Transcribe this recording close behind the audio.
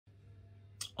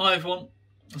Hi everyone,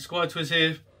 Squire Twiz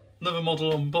here. Another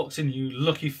model unboxing, you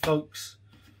lucky folks.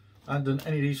 I haven't done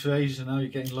any of these for ages and now you're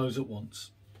getting loads at once.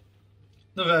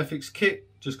 Another Airfix kit,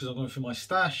 just because I'm going through my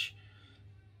stash.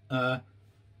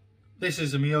 This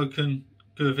is a Scale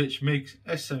Mig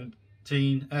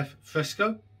S17F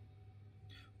Fresco,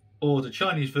 or the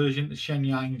Chinese version, the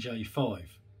Shenyang J5.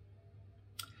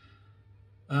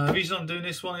 The reason I'm doing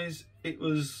this one is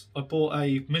I bought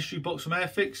a mystery box from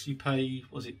Airfix. You pay,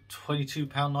 was it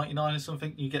 £22.99 or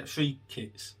something? You get 3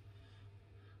 kits.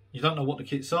 You don't know what the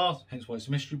kits are, hence why it's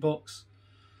a mystery box.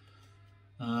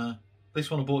 This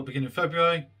one I bought at the beginning of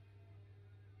February.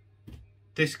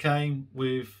 This came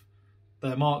with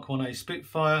their Mark 1A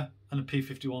Spitfire and a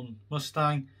P51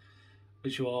 Mustang,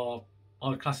 which I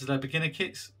would class as their beginner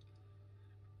kits.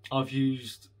 I've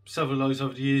used several of those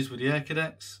over the years with the Air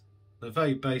Cadets. They're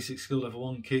very basic skill level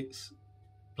 1 kits,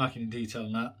 lacking in detail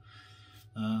and that.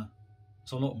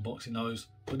 So I'm not unboxing those,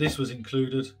 but this was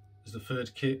included as the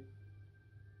 3rd kit.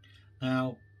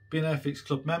 Now, being an Airfix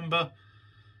Club member,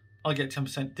 I get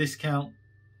 10% discount.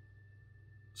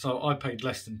 So I paid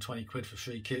less than 20 quid for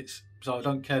 3 kits. So I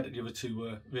don't care that the other 2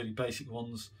 were really basic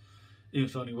ones, even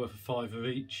if they're only worth a £5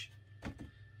 each.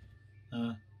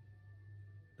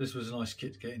 This was a nice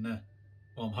kit to get in there.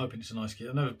 Well, I'm hoping it's a nice kit.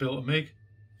 I've never built a MiG,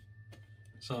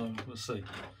 so we'll see.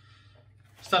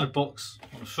 Standard box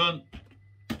on the front,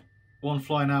 1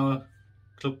 flying hour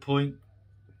club point,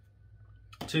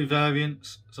 2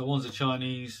 variants. So one's the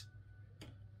Chinese,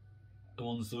 the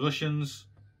one's the Russians.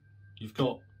 You've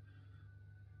got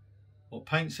what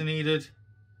paints are needed.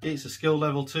 It's a skill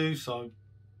level 2, so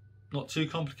not too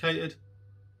complicated.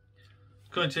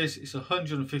 According to this, it's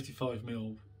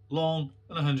 155mm long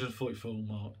and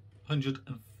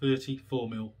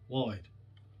 134mm wide.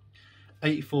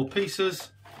 84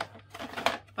 pieces,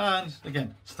 and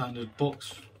again, standard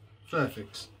box for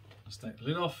Airfix. Let's take the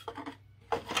lid off.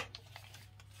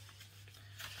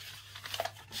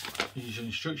 Usual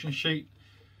instruction sheet.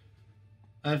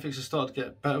 Airfix has started to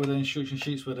get better with their instruction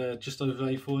sheets, where they're just over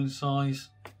A4 in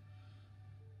size.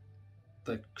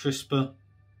 They're crisper.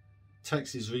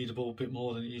 Text is readable a bit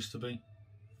more than it used to be.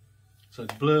 So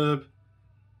the blurb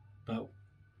about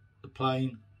the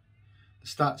plane, the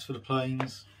stats for the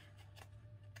planes,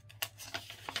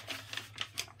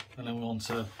 and then we're on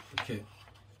to the kit.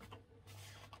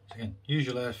 So again,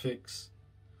 usual Airfix,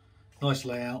 nice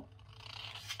layout.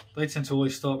 They tend to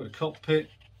always start with a cockpit.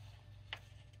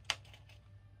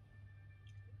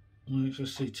 Let's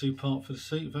just see 2-part for the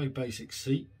seat, very basic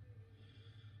seat.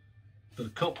 But the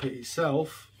cockpit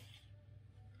itself,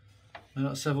 now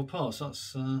that's several parts.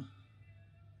 That's rather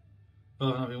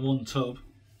than having one tub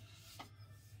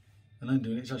and then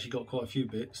doing it, it's actually got quite a few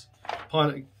bits.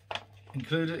 Pilot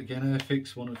included, again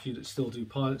Airfix, one of the few that still do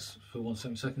pilots for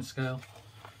 1/72 scale.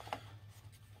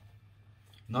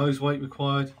 Nose weight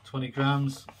required, 20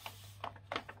 grams.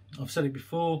 I've said it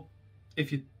before,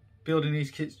 if you're building these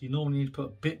kits, you normally need to put a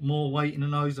bit more weight in the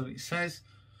nose than it says.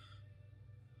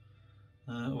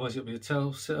 Otherwise it'll be a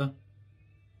tail sitter.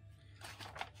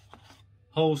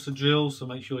 Holes to drill, so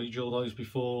make sure you drill those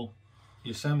before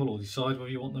you assemble or decide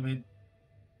whether you want them in.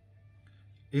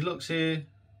 It looks here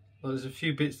like there's a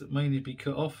few bits that may need to be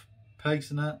cut off,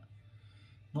 pegs and that.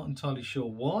 Not entirely sure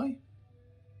why.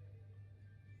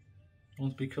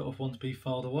 One to be cut off, one to be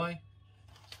filed away.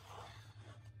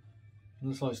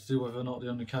 Looks like to do whether or not the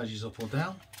undercarriage is up or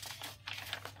down.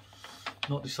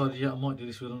 Not decided yet. I might do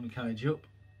this with undercarriage up.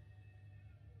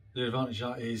 The advantage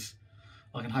of that is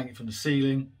I can hang it from the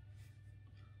ceiling.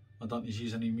 I don't need to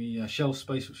use any of my shelf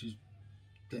space, which is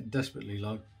getting desperately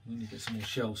low. I need to get some more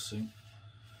shelves soon.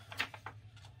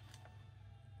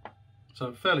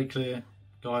 So fairly clear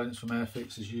guidance from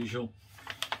Airfix as usual.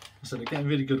 So they're getting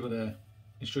really good with their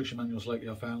instruction manuals lately,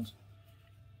 I found.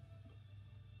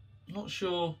 I'm not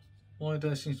sure why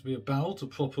there seems to be a barrel to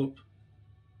prop up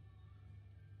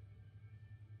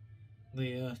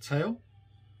the tail.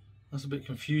 That's a bit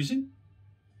confusing,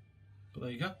 but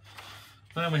there you go.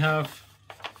 And then we have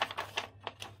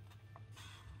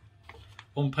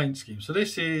one paint scheme. So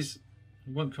this is,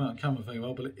 it won't come out on camera very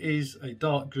well, but it is a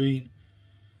dark green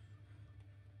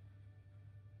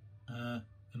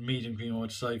and medium green, I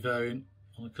would say, variant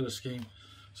on the colour scheme.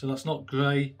 So that's not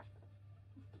grey.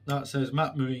 That says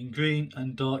matte marine green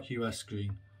and dark US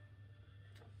green,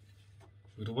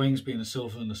 with the wings being a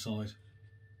silver on the side.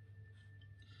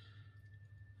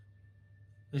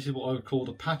 This is what I would call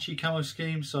the patchy camo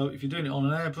scheme. So if you're doing it on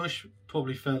an airbrush,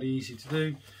 probably fairly easy to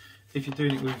do. If you're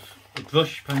doing it with a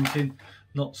brush painting,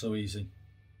 not so easy.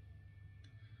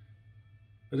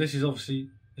 But this is obviously,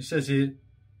 it says here,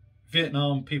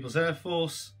 Vietnam People's Air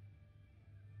Force,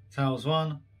 Towers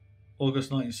 1,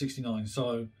 August 1969.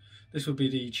 So this would be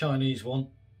the Chinese one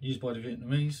used by the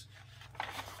Vietnamese.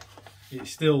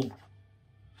 It's still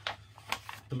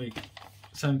the MiG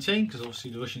 17 because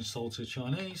obviously the Russians sold to the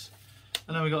Chinese.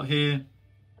 And then we got here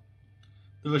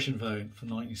the Russian variant from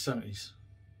 1970s,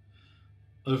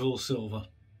 overall silver.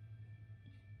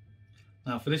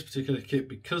 Now for this particular kit,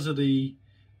 because of the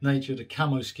nature of the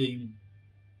camo scheme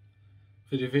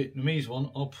for the Vietnamese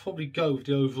one, I'll probably go with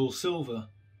the overall silver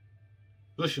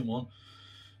Russian one,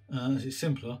 as it's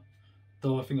simpler,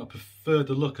 though I think I prefer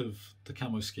the look of the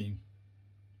camo scheme.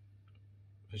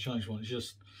 The Chinese one is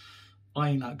just, I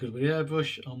ain't that good with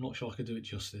airbrush, I'm not sure I could do it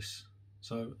justice.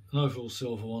 So an overall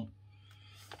silver one,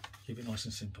 keep it nice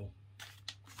and simple.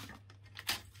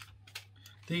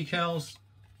 Decals,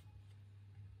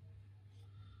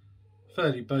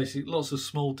 fairly basic, lots of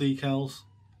small decals.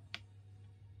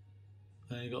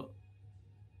 And you've got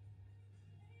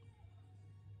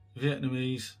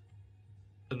Vietnamese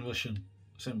and Russian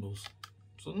symbols.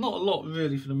 So not a lot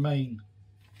really for the main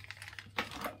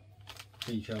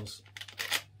decals.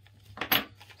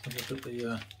 So look at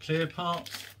the clear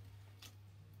parts.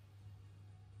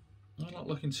 They're not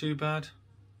looking too bad.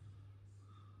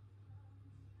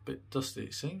 Bit dusty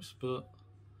it seems, but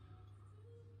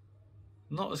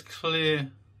not as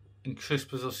clear and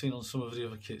crisp as I've seen on some of the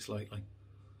other kits lately.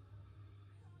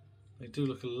 They do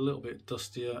look a little bit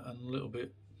dustier and a little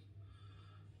bit,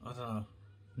 I don't know,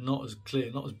 not as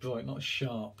clear, not as bright, not as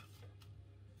sharp.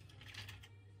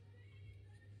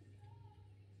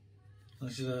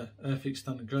 This is a Airfix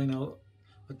standard grey. Now,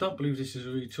 I don't believe this is a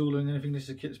retooling or anything. This is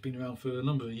a kit that's been around for a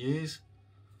number of years.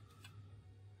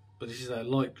 But this is a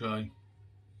light grey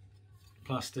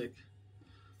plastic.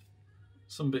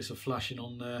 Some bits of flashing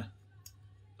on there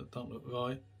that don't look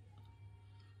right.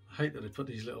 I hate that they put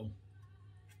these little,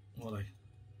 what are they,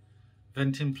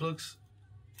 venting plugs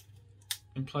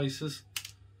in places.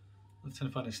 I tend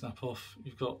to find they snap off.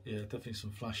 You've got, yeah, definitely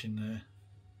some flashing there.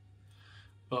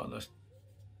 But the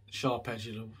sharp edge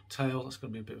of the tail, that's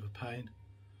going to be a bit of a pain.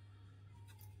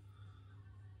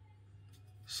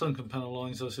 Sunken panel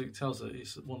lines, though, so it tells that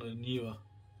it's one of the newer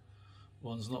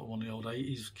ones, not one of the old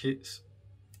 80s kits.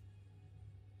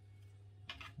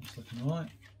 It's looking alright.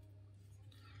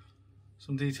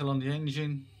 Some detail on the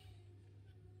engine,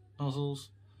 nozzles.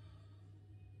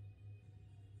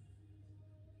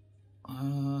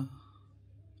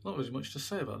 Not really much to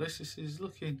say about this. This is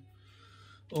looking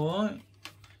alright.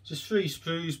 Just 3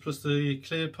 sprues plus the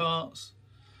clear parts.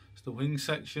 It's the wing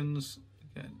sections.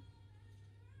 Again,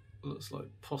 looks like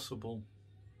possible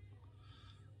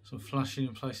some flashing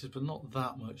in places, but not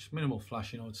that much. Minimal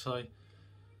flashing, I would say.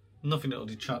 Nothing that will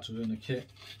detract within the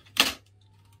kit.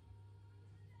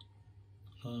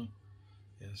 Yeah,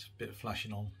 there's a bit of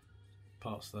flashing on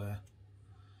parts there.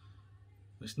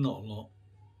 It's not a lot.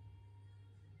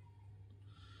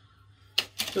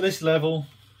 To this level,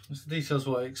 it's the details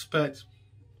what I expect.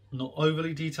 Not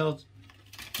overly detailed,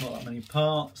 not that many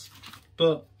parts,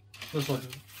 but looks like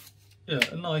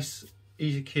a nice,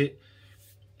 easy kit.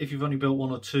 If you've only built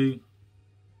 1 or 2,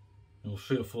 or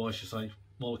 3 or 4, I should say,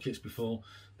 more kits before,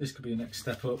 this could be a next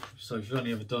step up. So if you've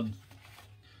only ever done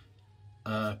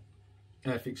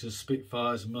Airfixes,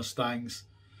 Spitfires and Mustangs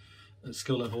at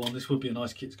skill level 1, this would be a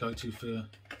nice kit to go to for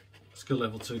skill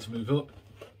level 2 to move up.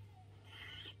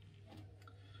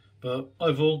 But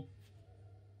overall,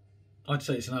 I'd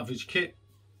say it's an average kit.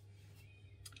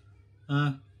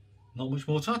 Not much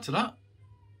more to add to that.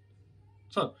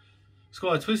 So,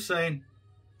 Squire Twist saying,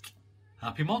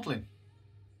 happy modelling.